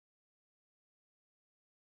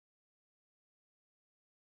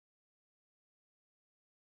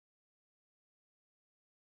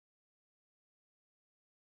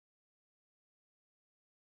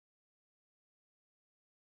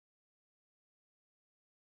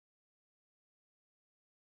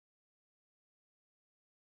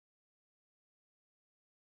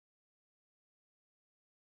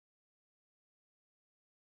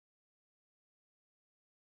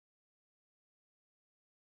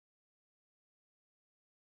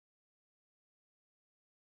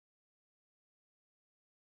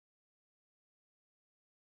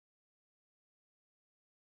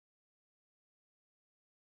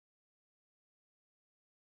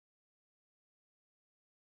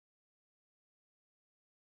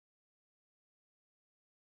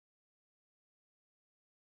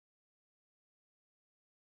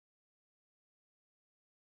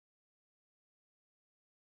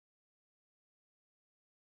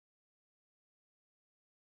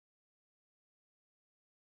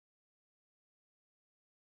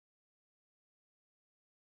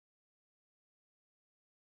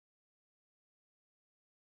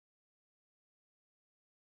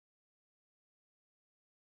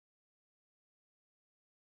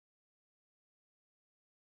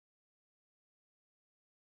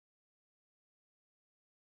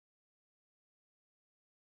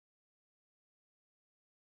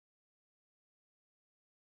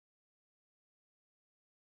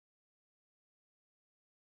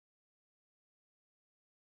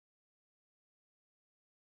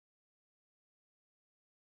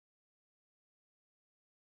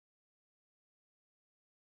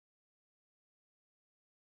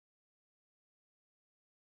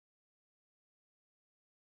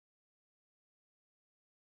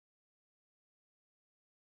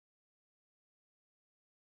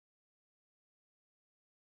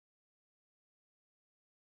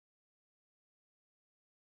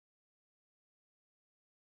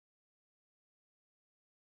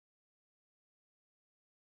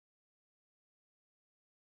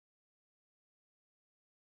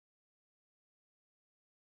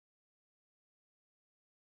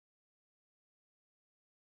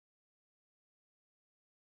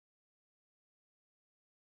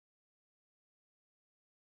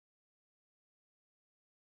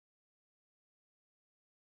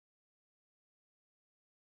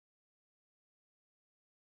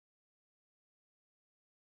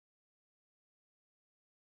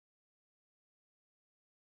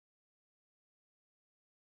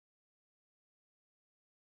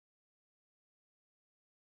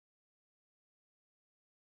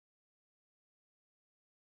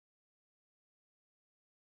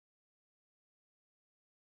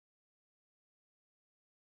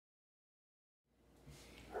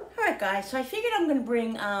guys, so I figured I'm gonna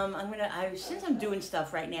bring, since I'm doing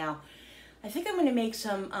stuff right now, I think I'm gonna make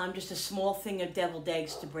some, just a small thing of deviled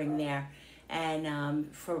eggs to bring there,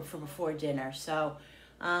 and for before dinner. So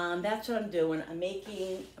that's what I'm doing. I'm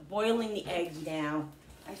boiling the eggs now.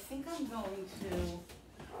 I think I'm going to,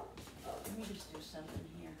 let me just do something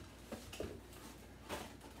here.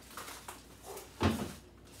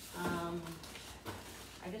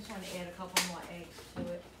 I just want to add a couple more eggs to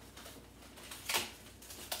it.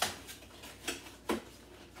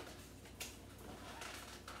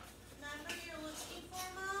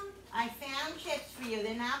 I found chips for you.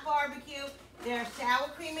 They're not barbecue. They're sour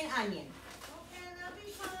cream and onion. Okay, that'll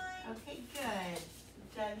be fine. Okay, good.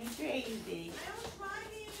 It's driving me crazy. I don't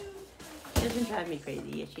drive you. She doesn't drive me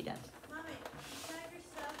crazy. Yes, she does. Mommy, you drive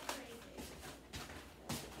yourself crazy.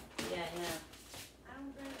 Yeah, I know. I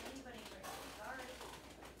don't drive anybody crazy. Sorry.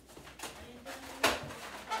 I didn't drive anybody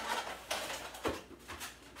crazy.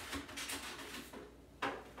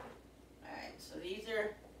 Alright, so these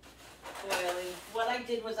are boiling. What I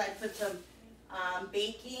did was I put some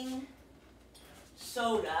baking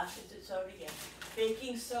soda. Is it soda? Yeah.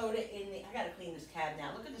 Baking soda in the. I gotta clean this cabinet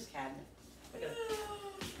now. Look at this cabinet. Look at it.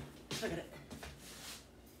 Look at it.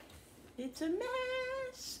 It's a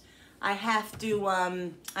mess. I have to.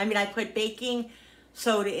 I put baking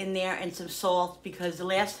soda in there and some salt because the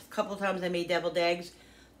last couple of times I made deviled eggs,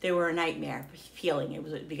 they were a nightmare peeling. It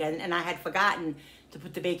was and I had forgotten to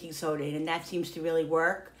put the baking soda in, and that seems to really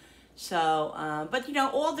work. So, but you know,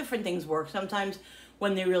 all different things work. Sometimes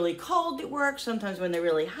when they're really cold, it works. Sometimes when they're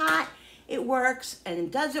really hot, it works, and it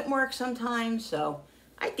doesn't work sometimes. So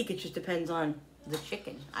I think it just depends on the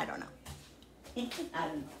chicken. I don't know. I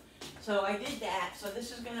don't know. So I did that. So this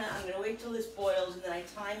is I'm gonna wait till this boils, and then I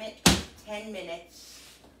time it 10 minutes.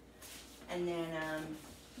 And then,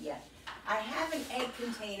 yeah. I have an egg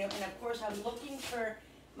container, and of course I'm looking for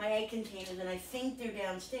my egg containers, and I think they're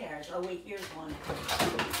downstairs. Oh wait, here's one.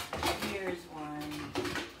 Here's one.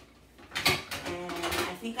 And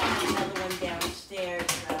I think I have another one downstairs,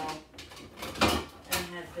 so I'm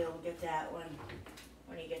gonna have Bill get that one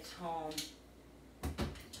when he gets home.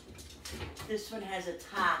 This one has a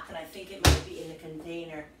top, and I think it might be in the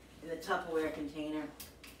container, in the Tupperware container.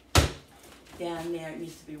 Down there, it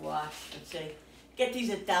needs to be washed. Let's see. Get these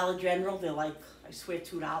at Dollar General. They're like, I swear,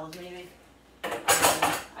 $2 maybe.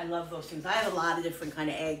 I love those things. I have a lot of different kind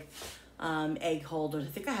of egg holders. I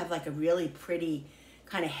think I have like a really pretty,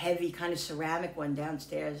 kind of heavy, kind of ceramic one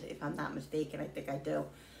downstairs, if I'm not mistaken. I think I do.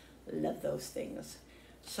 I love those things.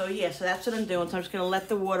 So yeah, so that's what I'm doing. So I'm just gonna let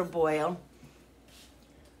the water boil,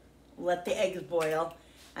 let the eggs boil,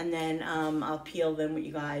 and then I'll peel them with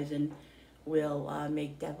you guys, and we'll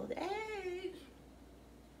make deviled eggs.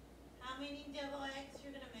 How many deviled eggs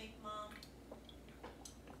you're gonna make, Mom?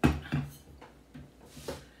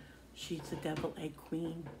 She's the deviled egg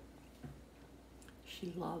queen.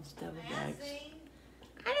 She loves deviled eggs.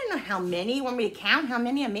 I don't know how many. You want me to count how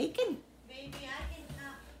many I'm making? Maybe I can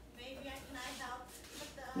count. Maybe can I help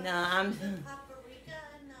with No, I'm. the paprika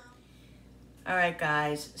and All right,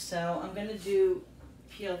 guys. So I'm gonna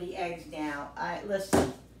peel the eggs now.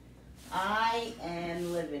 Listen. I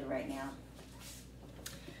am livid right now.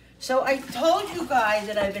 So I told you guys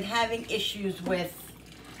that I've been having issues with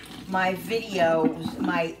my videos,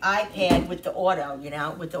 my iPad with the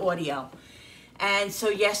audio, And so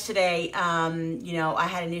yesterday, I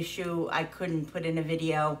had an issue. I couldn't put in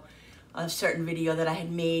a certain video that I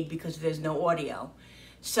had made because there's no audio.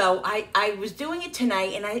 So I was doing it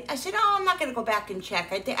tonight, and I said, oh, I'm not going to go back and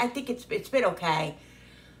check. I think it's been okay.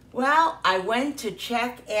 Well, I went to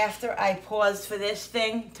check after I paused for this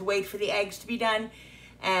thing to wait for the eggs to be done,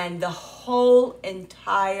 and the whole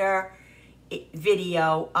entire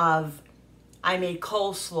video of I made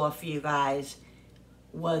coleslaw for you guys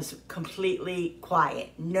was completely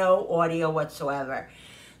quiet. No audio whatsoever.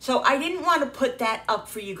 So I didn't want to put that up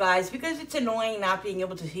for you guys because it's annoying not being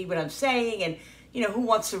able to see what I'm saying, and who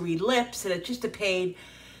wants to read lips, and it's just a pain.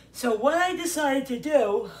 So what I decided to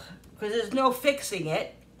do, because there's no fixing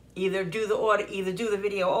it, either do the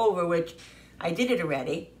video over, which I did it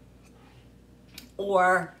already,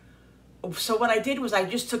 so what I did was I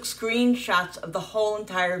just took screenshots of the whole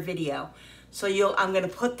entire video. So I'm going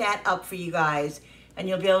to put that up for you guys, and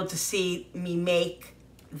you'll be able to see me make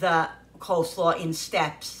the coleslaw in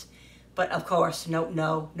steps, but of course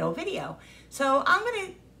no video. So I'm going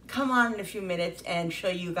to come on in a few minutes and show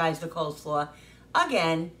you guys the coleslaw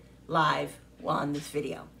again live on this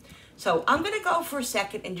video. So I'm going to go for a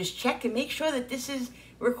second and just check and make sure that this is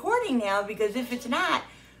recording now, because if it's not,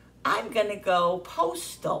 I'm going to go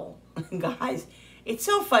postal. Guys, it's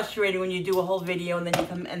so frustrating when you do a whole video and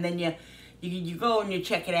then you You go and you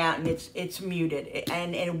check it out, and it's muted,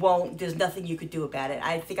 and it won't. There's nothing you could do about it.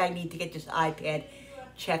 I think I need to get this iPad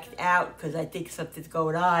checked out because I think something's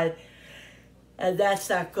going on, and that's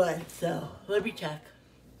not good. So let me check.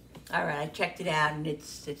 All right, I checked it out, and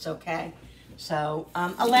it's okay. So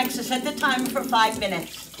Alexa, set the timer for 5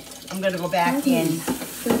 minutes. I'm gonna go back in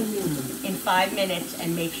 5 minutes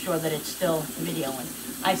and make sure that it's still videoing.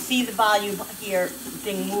 I see the volume here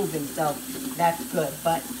thing moving, so that's good.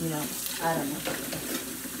 But you know, I don't know.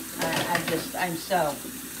 I'm so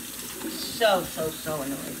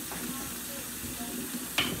annoyed.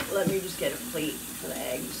 Let me just get a plate for the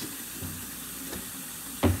eggs.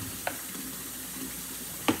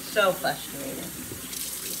 So frustrated.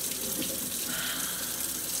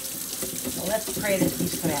 Well, let's pray that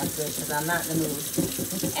these come out good because I'm not in the mood.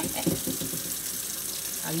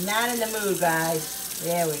 I'm not in the mood, guys.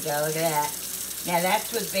 There we go. Look at that. Now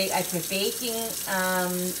that's with I put baking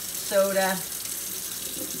soda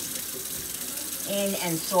in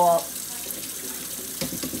and salt,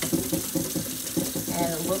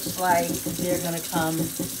 and it looks like they're gonna come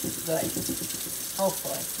good.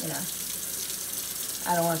 Hopefully, you know.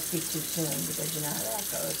 I don't want to speak too soon because you know how that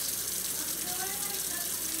goes.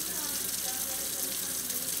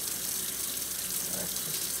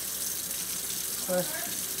 Of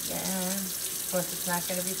course, it's not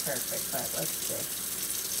going to be perfect, but let's see.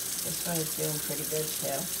 This one is doing pretty good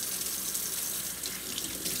too.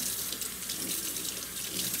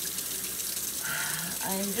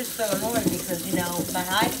 I'm just so annoyed because, you know, my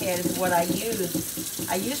iPad is what I use.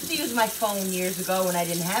 I used to use my phone years ago when I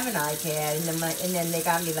didn't have an iPad, and then they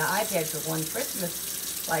got me the iPad for one Christmas.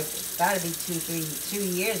 Like, it's got to be 2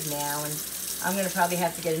 years now, and I'm going to probably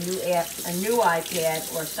have to get a new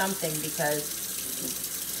iPad or something because,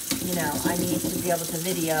 you know, I need to be able to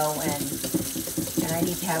video and I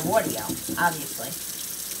need to have audio, obviously.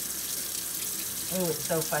 Oh, it's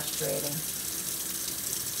so frustrating.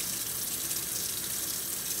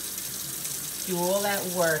 Do all that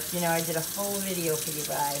work. You know, I did a whole video for you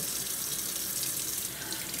guys.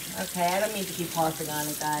 Okay, I don't mean to keep harping on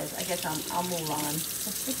it, guys. I guess I'll move on.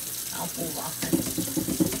 I'll move on.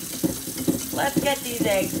 Let's get these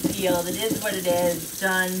eggs peeled. It is what it is. It's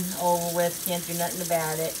done, over with. Can't do nothing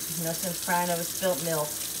about it. No sense crying over spilt milk.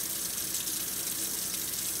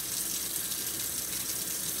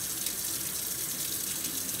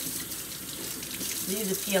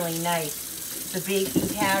 These are peeling nice. The baking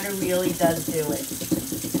powder really does do it.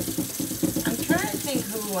 I'm trying to think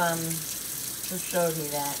who showed me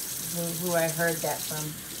that, who I heard that from.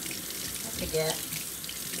 I forget.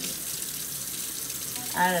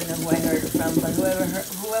 I don't know who I heard it from, but whoever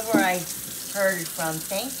I heard it from,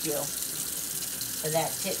 thank you for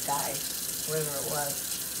that tip, guys, whoever it was,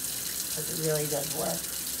 because it really does work.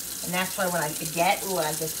 And that's why when I forget,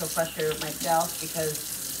 I get so frustrated with myself because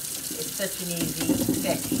it's such an easy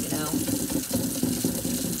fix, you know.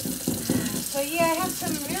 So yeah, I have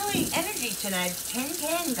some really energy tonight. It's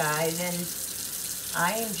 10:10, guys, and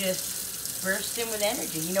I am just bursting with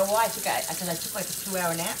energy. You know why? Because I took like a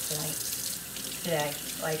 2-hour nap today.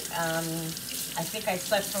 Like, I think I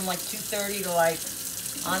slept from like 2:30 to like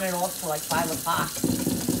on and off to like 5 o'clock.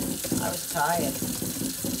 I was tired.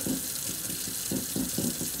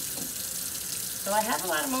 So I have a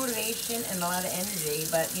lot of motivation and a lot of energy,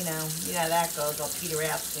 but you know how that goes. I'll peter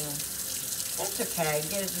out soon. That's okay.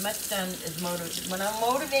 Get as much done as when I'm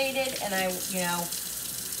motivated and I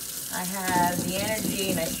have the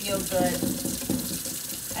energy and I feel good.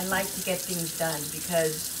 I like to get things done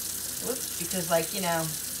because like, you know,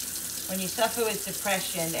 when you suffer with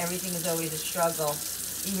depression, everything is always a struggle,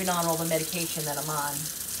 even on all the medication that I'm on.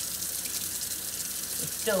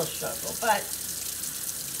 It's still a struggle, but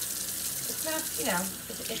it's not, you know,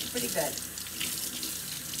 it's pretty good.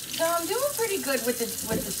 So I'm doing pretty good with the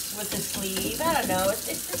sleeve. I don't know. It's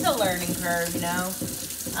just a learning curve, you know.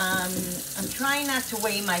 I'm trying not to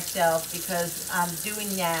weigh myself because I'm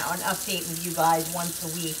doing now an update with you guys once a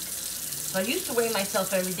week. So I used to weigh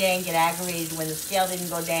myself every day and get aggravated when the scale didn't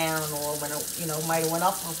go down or when it, you know, might have went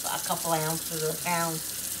up a couple ounces or a pound.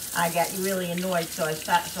 I got really annoyed, so I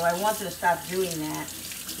stopped. So I wanted to stop doing that.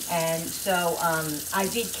 And so I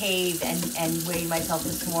did cave and weigh myself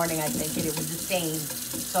this morning, I think, and it was the same.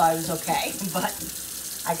 So I was okay, but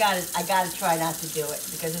I gotta try not to do it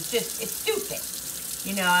because it's stupid.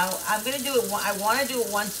 You know, I'm gonna do it. I want to do it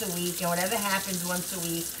once a week, and whatever happens once a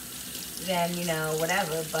week, then you know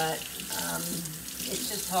whatever. But it's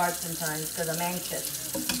just hard sometimes because I'm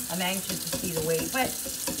anxious. I'm anxious to see the weight, but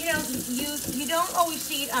you know, you don't always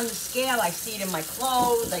see it on the scale. I see it in my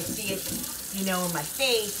clothes. I see it, you know, in my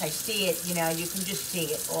face. I see it. You know, you can just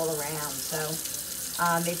see it all around. So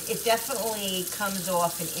It definitely comes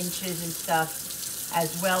off in inches and stuff,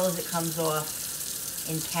 as well as it comes off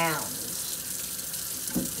in pounds.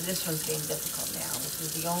 This one's being difficult now. This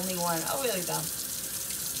is the only one. Oh, there we go.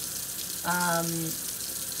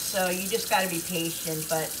 So you just got to be patient,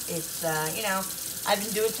 but it's, you know, I've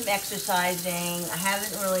been doing some exercising. I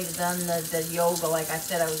haven't really done the yoga like I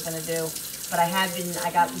said I was going to do, but I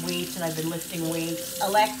got weights and I've been lifting weights.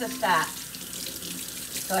 Alexa, stop.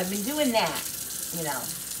 So I've been doing that, you know,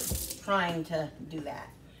 trying to do that.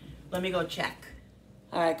 Let me go check.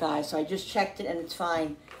 All right, guys, so I just checked it and it's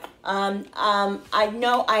fine. I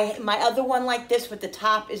know my other one like this with the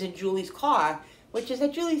top is in Julie's car, which is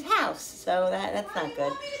at Julie's house, so that's not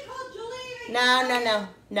good.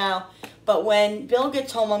 No. But when Bill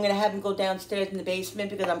gets home, I'm gonna have him go downstairs in the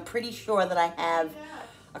basement because I'm pretty sure that I have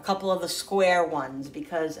a couple of the square ones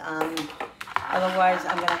because otherwise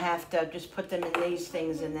I'm gonna have to just put them in these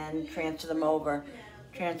things and then transfer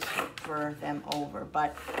them over.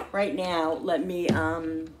 But right now, let me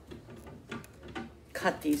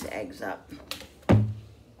cut these eggs up.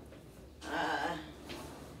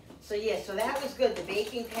 So yeah, so that was good. The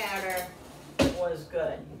baking powder was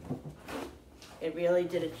good. It really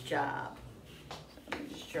did its job. So let me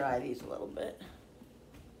just try these a little bit.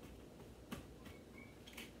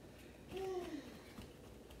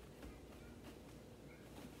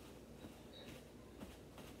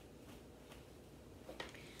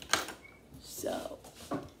 So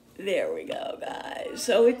there we go, guys.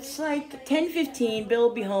 So it's like 10:15. Bill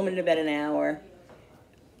will be home in about an hour.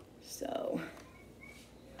 So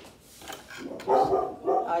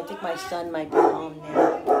I think my son might be home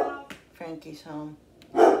now. Frankie's home.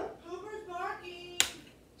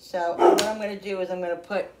 So what I'm going to do is I'm going to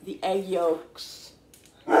put the egg yolks.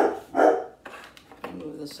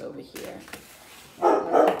 Move this over here. I'm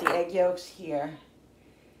going to put the egg yolks here.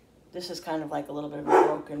 This is kind of like a little bit of a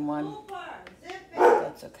broken one.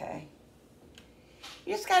 That's okay.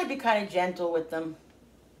 You just got to be kind of gentle with them.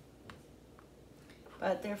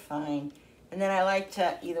 But they're fine. And then I like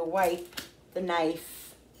to either wipe the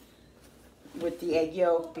knife with the egg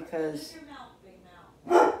yolk because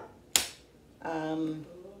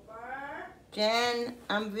Jen,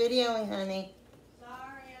 I'm videoing, honey.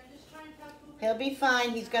 Sorry, I'm just trying to talk. He'll be fine.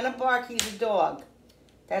 He's gonna bark. He's a dog.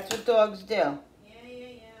 That's what dogs do. Yeah,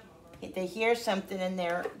 Mama. They hear something and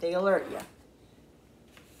they alert you.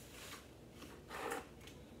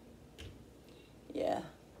 Yeah.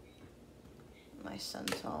 My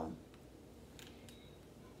son's home.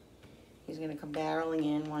 He's gonna come barreling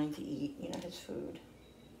in, wanting to eat, you know, his food.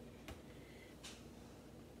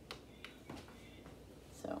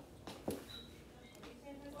 So,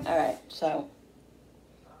 all right. So,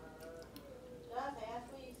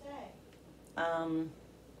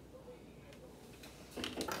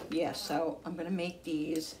 yeah. So I'm gonna make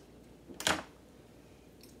these.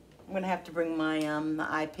 I'm gonna have to bring my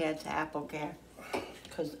iPad to Apple Care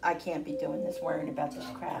because I can't be doing this, worrying about this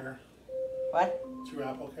crap. Care. What? To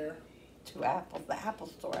Apple Care? To Apple, the Apple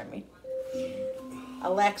store, I mean.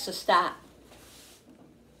 Alexa, stop.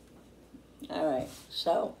 All right,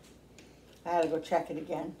 so I had to go check it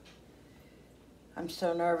again. I'm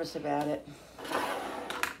so nervous about it.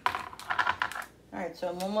 All right, so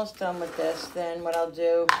I'm almost done with this. Then what I'll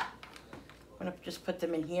do, I'm gonna just put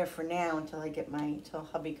them in here for now until until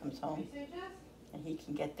hubby comes home and he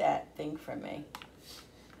can get that thing from me.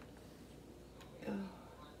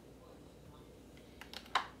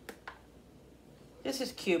 This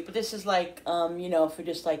is cute, but this is like, you know, for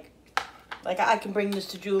just like I can bring this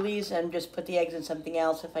to Julie's and just put the eggs in something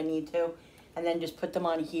else if I need to, and then just put them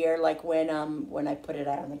on here, like when I put it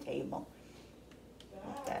out on the table.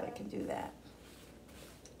 Like that, I can do that.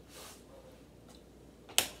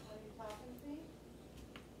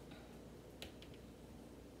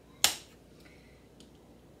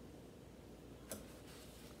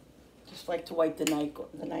 Just like to wipe the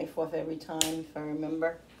knife off every time if I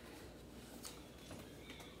remember.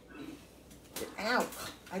 Ow!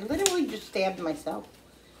 I literally just stabbed myself.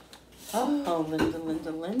 Oh, Linda.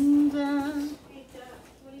 What are you gonna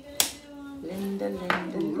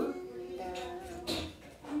do? Linda.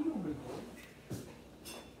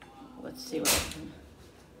 Let's see what I can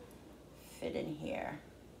fit in here.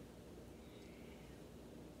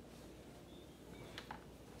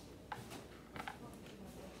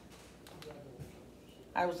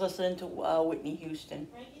 I was listening to Whitney Houston.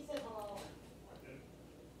 Frankie said hello.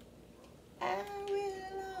 I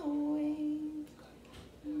will always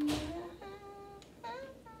you.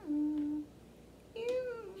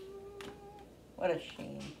 What a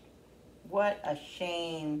shame. What a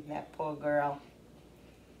shame, that poor girl.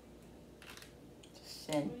 It's a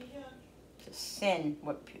sin. What are you doing? It's a sin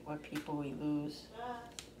what people we lose.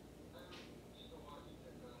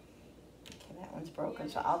 Okay, that one's broken,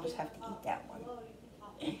 so I'll just have to eat that one.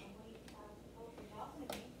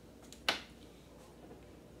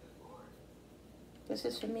 This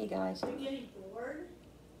is for me, guys. Are you getting bored?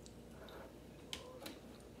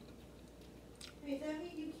 Hey, does that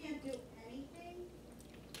mean you can't do anything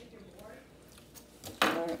if you're bored?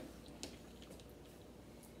 All right.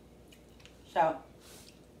 So,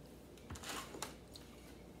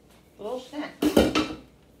 a little snack.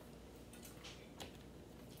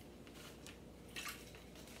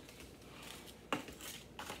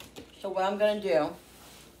 So what I'm gonna do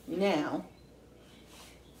now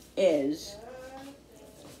is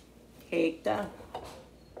take the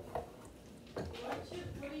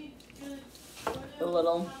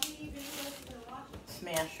little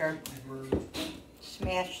smasher,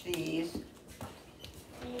 smash these,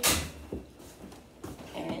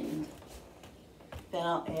 and then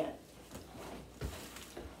I'll add.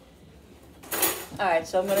 Alright,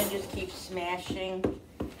 so I'm gonna just keep smashing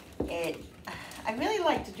it. I really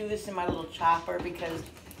like to do this in my little chopper because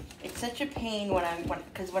it's such a pain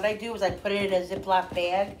because what I do is I put it in a Ziploc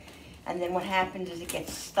bag, and then what happens is it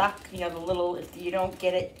gets stuck, you know, if you don't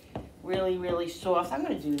get it really, really soft. I'm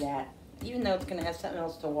gonna do that, even though it's gonna have something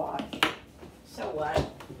else to wash. So what?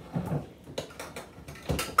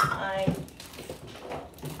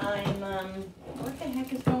 What the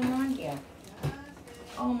heck is going on here?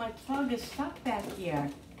 Oh, my plug is stuck back here.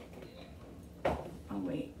 Oh,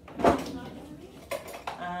 wait.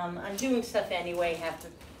 I'm doing stuff anyway, have to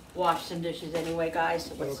wash some dishes anyway,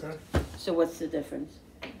 guys. So what's the difference?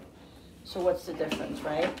 So what's the difference,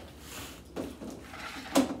 right?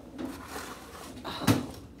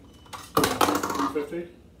 350?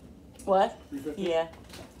 What? 350? Yeah.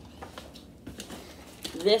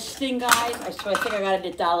 This thing, guys, I think I got it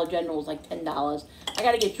at Dollar General. It was like $10. I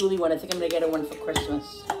gotta get Julie one. I think I'm gonna get her one for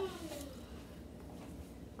Christmas.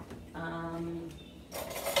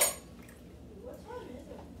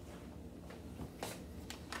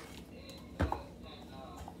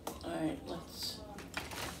 Alright, let's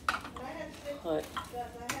put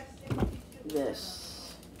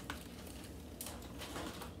this.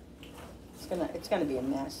 It's gonna be a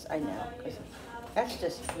mess, I know, because that's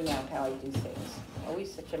just, you know, how I do things.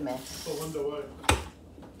 Always such a mess. Oh, Linda, what?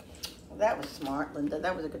 Well, that was smart, Linda.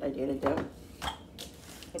 That was a good idea to do.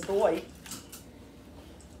 Hey, boy.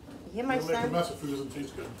 You hear my Don't make a son? mess if food doesn't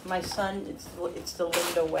taste good. My son, it's the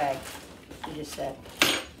Linda way, you just said.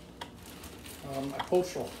 I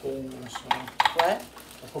poked a hole in this. What?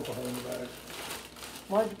 I poked a hole in the bag.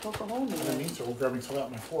 Why did you poke a hole in I didn't it? mean to. We're grabbing some out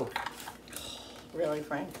with my fork. Really,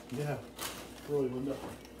 Frank? Yeah. Really, Linda.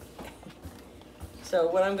 So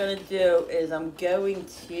what I'm going to do is I'm going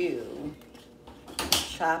to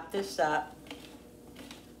chop this up.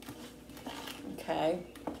 Okay.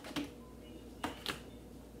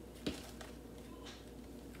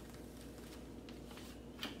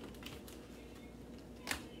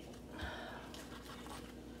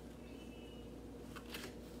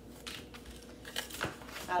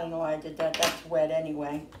 I don't know why I did that. That's wet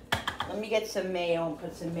anyway. Let me get some mayo and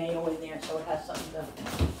put some mayo in there so it has something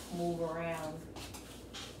to move around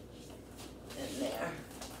in there.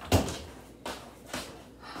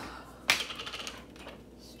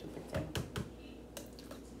 Stupid thing.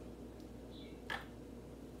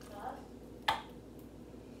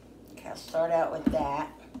 Okay, I'll start out with that.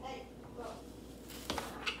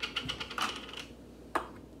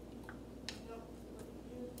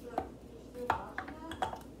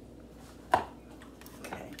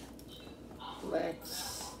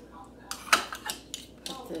 Let's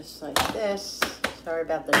put this like this. Sorry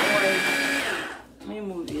about the noise. Let me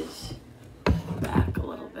move these back a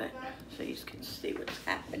little bit so you can see what's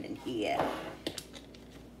happening here.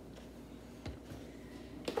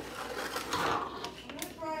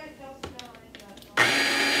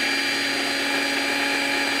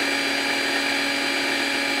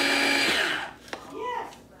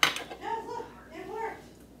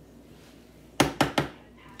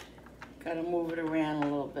 Gotta move it around a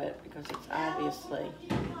little bit because it's obviously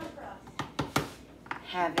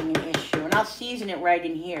having an issue. And I'll season it right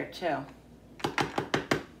in here too.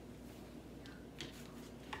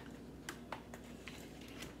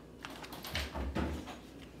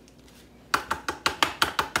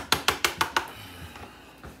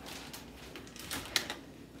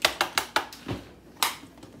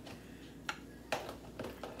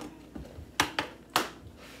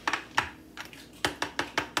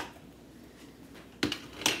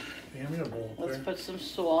 Hand me a bowl, Let's okay? put some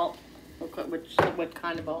salt. What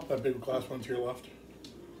kind of bowl? That big glass one to your left.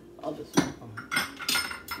 I'll just.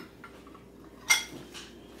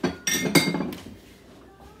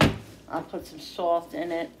 I'll put some salt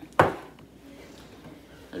in it.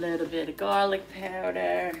 A little bit of garlic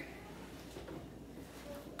powder.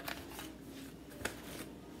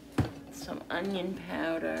 Some onion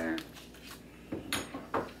powder.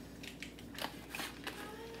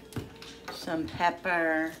 Some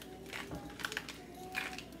pepper.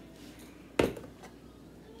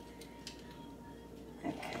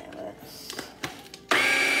 Okay, let's...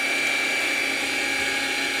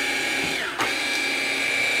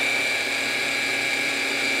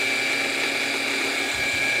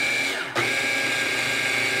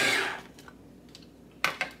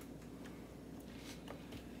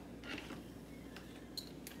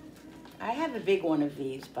 I have a big one of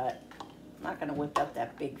these, but I'm not gonna whip up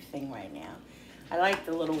that big thing right now. I like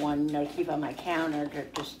the little one, you know, to keep on my counter,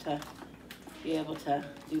 just to be able to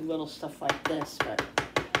do little stuff like this, but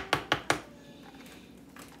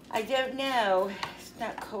I don't know. It's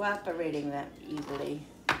not cooperating that easily.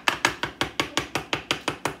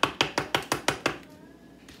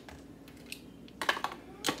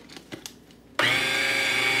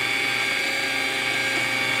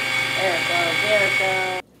 There it goes, there it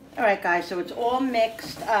goes. All right, guys, so it's all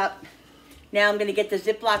mixed up. Now I'm gonna get the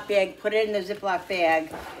Ziploc bag, put it in the Ziploc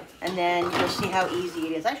bag, and then you'll see how easy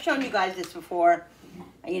it is. I've shown you guys this before,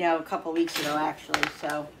 you know, a couple weeks ago actually,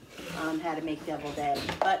 so how to make deviled eggs.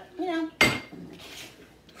 But, you know,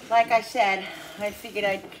 like I said, I figured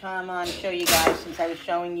I'd come on and show you guys since I was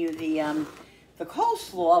showing you the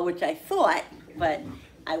coleslaw, which I thought, but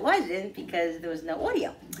I wasn't because there was no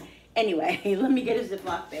audio. Anyway, let me get a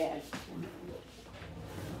Ziploc bag.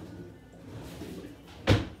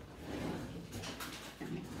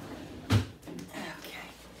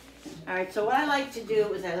 All right, so what I like to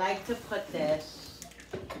do is I like to put this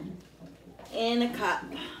in a cup,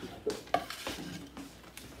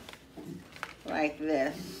 like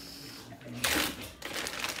this.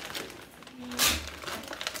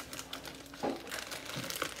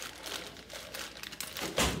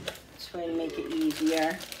 This way to make it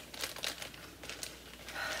easier.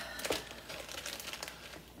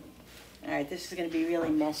 All right, this is gonna be really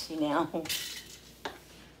messy now.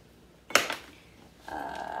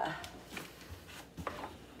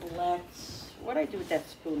 What did I do with that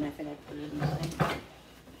spoon? I think I put it in the sink.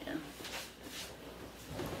 Yeah.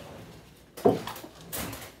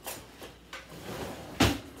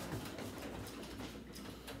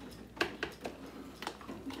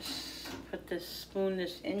 Just put this spoon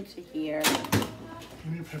into here. Give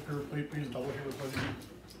me a paper plate, please. Double here, please.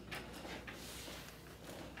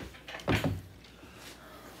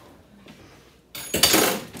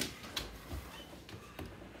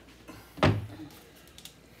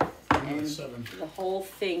 And the whole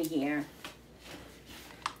thing here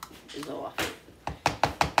is off.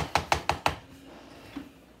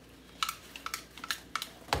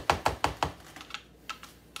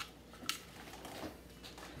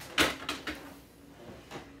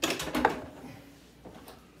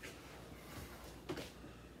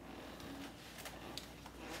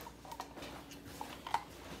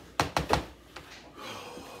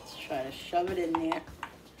 Let's try to shove it in there.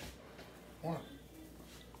 What?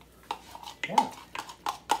 What?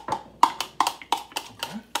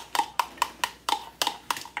 Okay.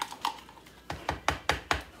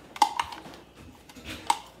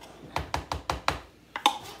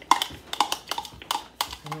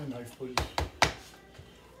 Give me a knife, please.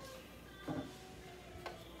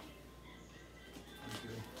 Thank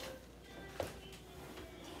you.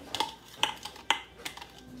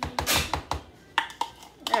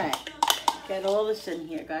 All right, get all this in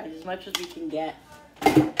here, guys, as much as we can get.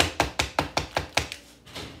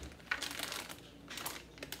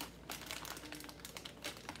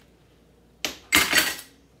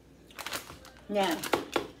 Now,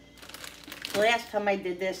 the last time I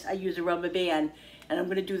did this, I used a rubber band, and I'm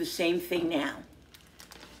gonna do the same thing now.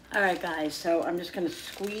 All right, guys, so I'm just gonna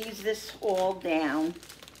squeeze this all down,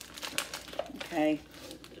 okay?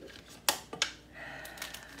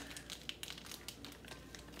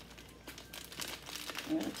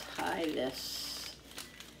 I'm gonna tie this,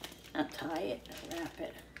 not tie it, wrap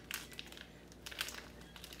it.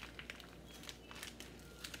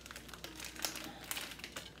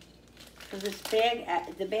 Because this bag,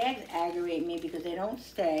 the bags aggravate me because they don't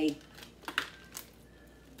stay.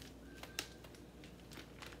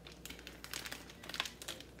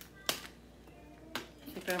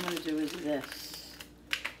 I think what I'm gonna do is this.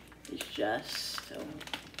 Is just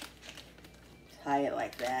tie it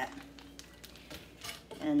like that.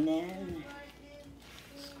 And then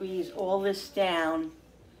squeeze all this down.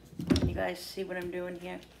 Can you guys see what I'm doing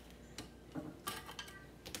here?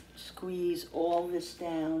 Squeeze all this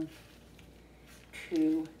down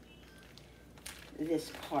to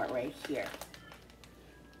this part right here.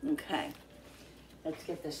 Okay, let's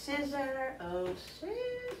get the scissor. Oh,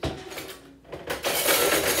 scissor.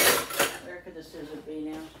 Where could the scissor be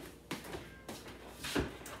now?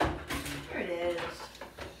 Here it is.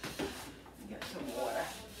 Get some water.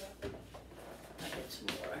 I get some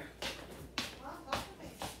water.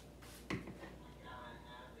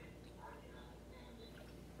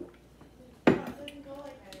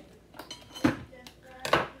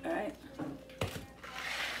 All right.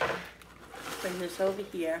 Bring this over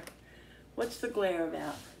here. What's the glare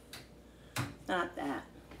about? Not that.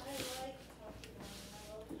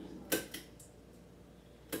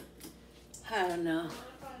 I don't know.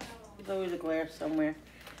 There's always a glare somewhere.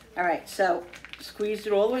 All right, so squeeze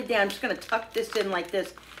it all the way down. I'm just gonna tuck this in like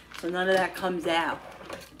this so none of that comes out.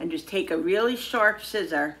 And just take a really sharp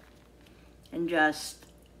scissor and just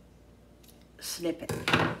snip it.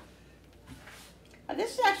 Now,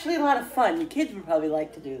 this is actually a lot of fun. Your kids would probably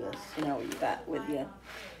like to do this. You know what you got with you.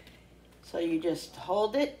 So you just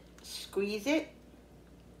hold it, squeeze it,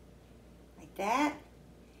 like that.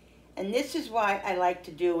 And this is why I like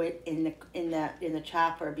to do it in the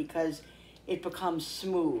chopper, because it becomes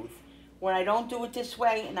smooth. When I don't do it this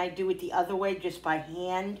way and I do it the other way just by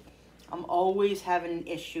hand, I'm always having an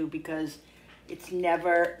issue because it's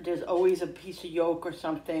never, there's always a piece of yolk or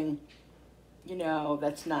something, you know,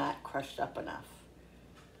 that's not crushed up enough.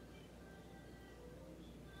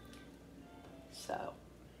 So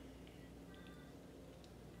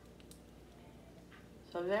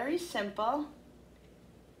very simple.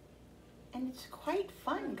 And it's quite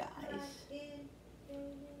fun, guys.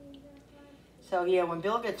 So yeah, when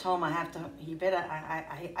Bill gets home, I have to. He better.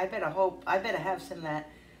 I better hope. I better have some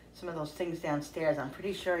of those things downstairs. I'm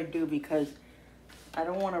pretty sure I do because I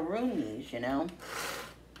don't want to ruin these, you know.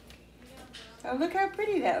 Oh, look how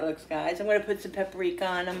pretty that looks, guys. I'm gonna put some paprika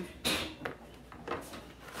on them,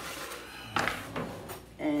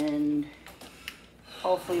 and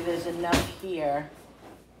hopefully there's enough here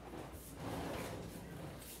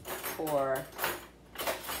for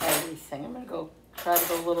everything. I'm gonna try to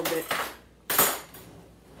go a little bit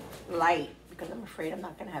light because I'm afraid I'm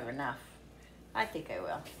not gonna have enough. I think I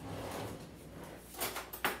will.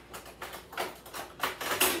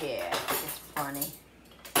 Yeah, it's funny.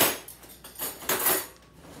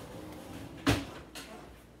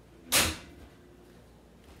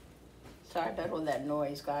 Sorry about all that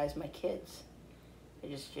noise, guys. My kids, they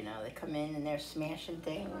just, you know, they come in and they're smashing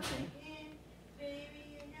things. And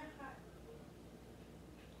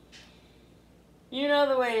you know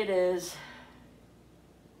the way it is.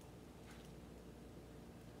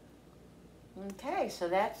 Okay, so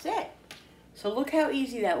that's it. So look how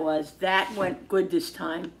easy that was. That went good this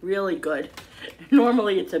time, really good.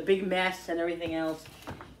 Normally it's a big mess and everything else,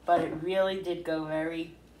 but it really did go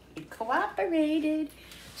it cooperated.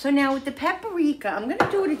 So now with the paprika, I'm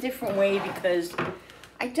gonna do it a different way because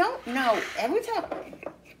I don't know, every time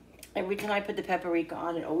I put the paprika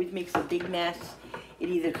on, it always makes a big mess. It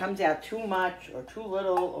either comes out too much or too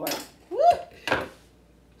little or whoop.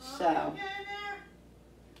 So,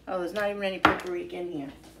 oh, there's not even any paprika in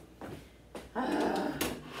here.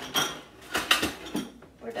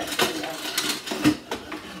 Where'd that thing go?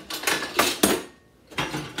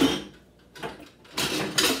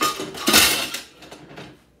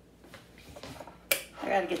 I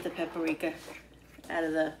gotta get the paprika out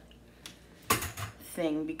of the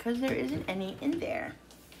thing because there isn't any in there.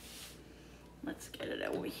 Let's get it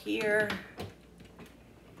over here.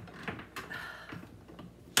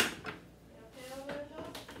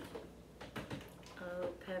 Oh,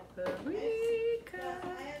 paprika.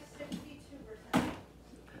 I have 62%.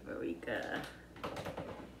 Paprika.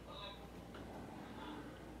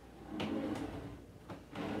 I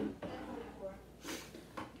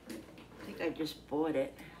think I just bought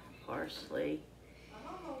it. Parsley.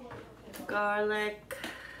 Garlic.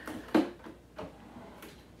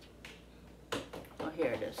 Oh,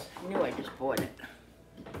 here it is. I knew I just bought it.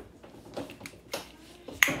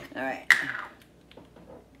 All right.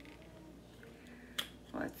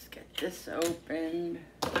 Let's get this opened.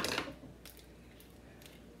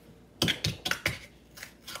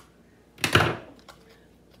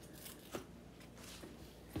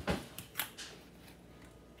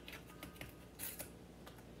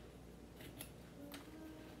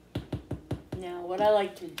 Now, what I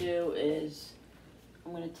like to do is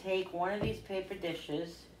I'm going to take one of these paper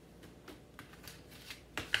dishes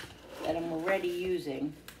that I'm already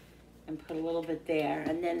using and put a little bit there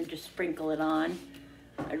and then just sprinkle it on.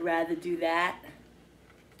 I'd rather do that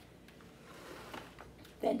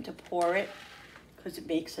than to pour it because it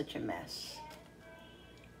makes such a mess.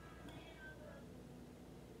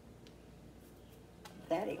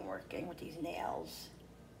 that ain't working with these nails.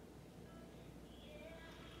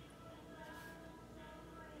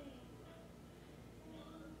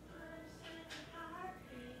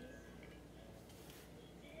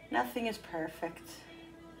 Nothing is perfect.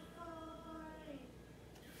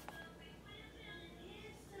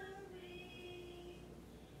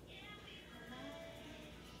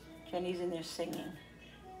 Jenny's in there singing.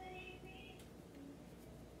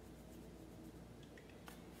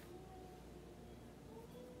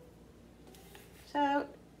 So,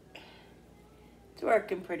 it's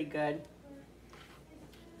working pretty good.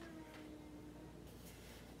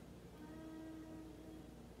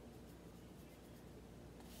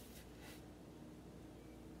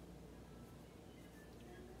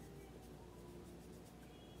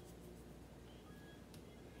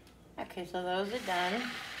 Okay, so those are done.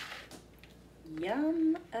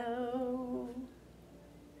 Yum-o.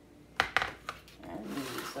 And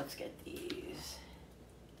these, let's get these.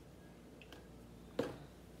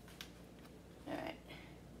 All right.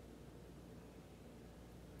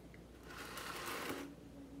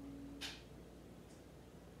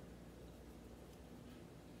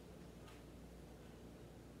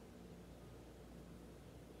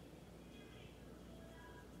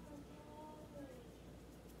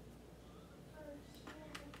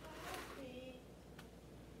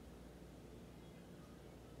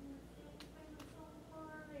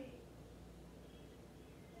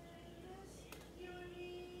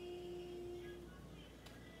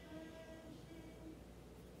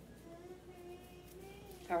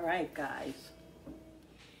 All right, guys.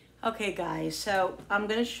 Okay, guys, so I'm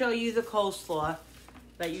going to show you the coleslaw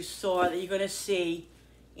that you saw, that you're going to see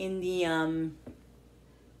in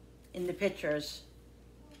the pictures.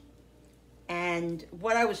 And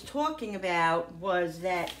what I was talking about was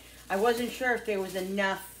that I wasn't sure if there was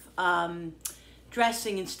enough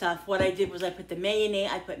dressing and stuff. What I did was I put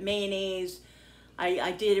mayonnaise.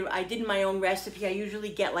 I did my own recipe. I usually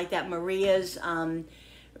get like that Maria's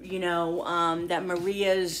that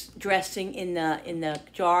Maria's dressing in the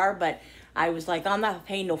jar, but I was like, I'm not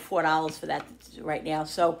paying no $4 for that right now.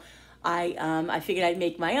 So I figured I'd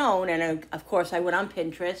make my own, and of course I went on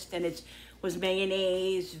Pinterest, and it was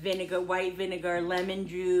mayonnaise, vinegar, white vinegar, lemon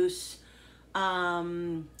juice, salt,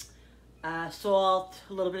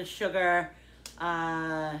 a little bit of sugar.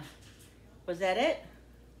 Was that it?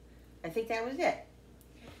 I think that was it.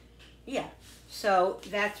 Yeah. So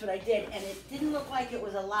that's what I did, and it didn't look like it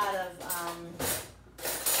was a lot,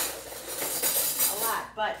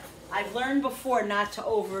 but I've learned before not to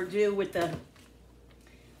overdo with the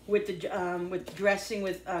dressing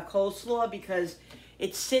with coleslaw, because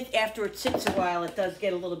after it sits a while, it does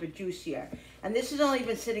get a little bit juicier. And this has only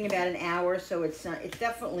been sitting about an hour, so it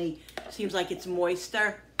definitely seems like it's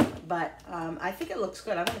moister, but I think it looks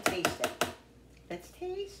good. I'm gonna taste it. Let's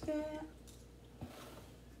taste it.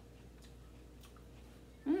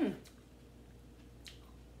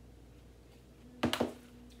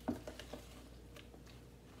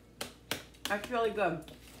 That's really good.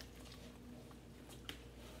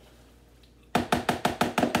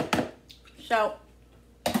 So,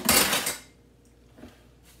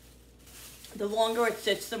 the longer it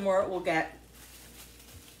sits, the more it will get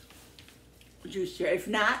juicier. If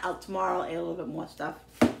not, tomorrow I'll add a little bit more stuff.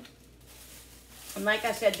 And like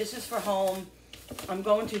I said, this is for home. I'm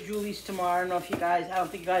going to Julie's tomorrow. I don't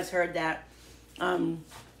think you guys heard that.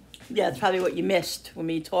 Yeah, it's probably what you missed with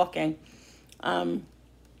me talking.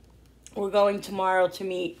 We're going tomorrow to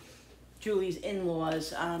meet Julie's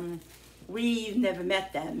in-laws. We've never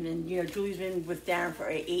met them, and Julie's been with Darren for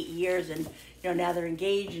 8 years, and now they're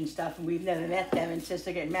engaged and stuff, and we've never met them. And since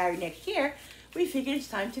they're getting married next year, we figured it's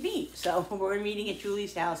time to meet. So we're meeting at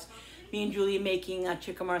Julie's house. Me and Julie are making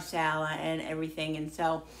chicken marsala and everything, and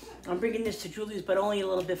so I'm bringing this to Julie's, but only a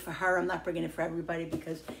little bit for her. I'm not bringing it for everybody,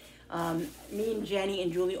 because me and Jenny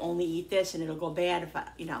and Julie only eat this, and it'll go bad if I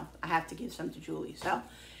have to give some to Julie. So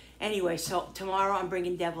anyway, so tomorrow I'm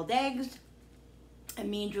bringing deviled eggs, and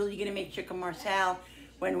me and Julie are gonna make chicken marsala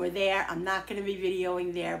when we're there. I'm not gonna be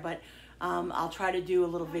videoing there, but I'll try to do a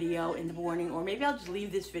little video in the morning, or maybe I'll just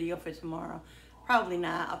leave this video for tomorrow. Probably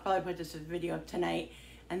not. I'll probably put this video tonight,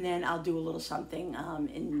 and then I'll do a little something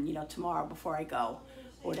tomorrow before I go,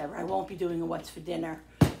 or whatever. I won't be doing a what's for dinner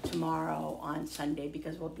tomorrow on Sunday,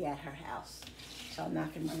 because we'll be at her house, so I'm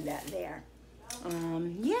not going to do that there.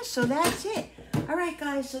 Yeah, so that's it. All right,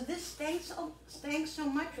 guys, so thanks so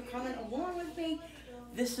much for coming along with me.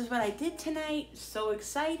 This is what I did tonight. So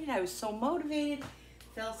excited. I was so motivated.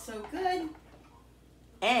 Felt so good.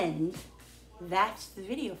 And that's the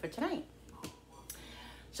video for tonight.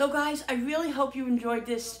 So guys, I really hope you enjoyed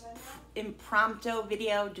this impromptu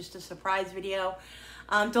video, just a surprise video.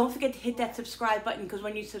 Don't forget to hit that subscribe button, because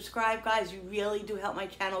when you subscribe, guys, you really do help my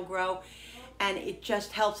channel grow. And it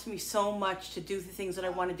just helps me so much to do the things that I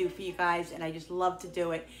want to do for you guys. And I just love to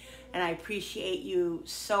do it. And I appreciate you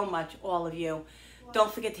so much, all of you.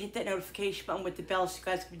 Don't forget to hit that notification button with the bell so you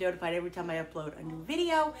guys can be notified every time I upload a new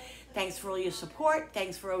video. Thanks for all your support.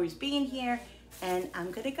 Thanks for always being here. And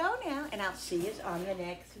I'm going to go now. And I'll see you on the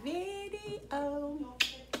next video.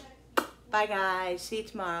 Bye, guys. See you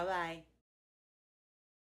tomorrow. Bye.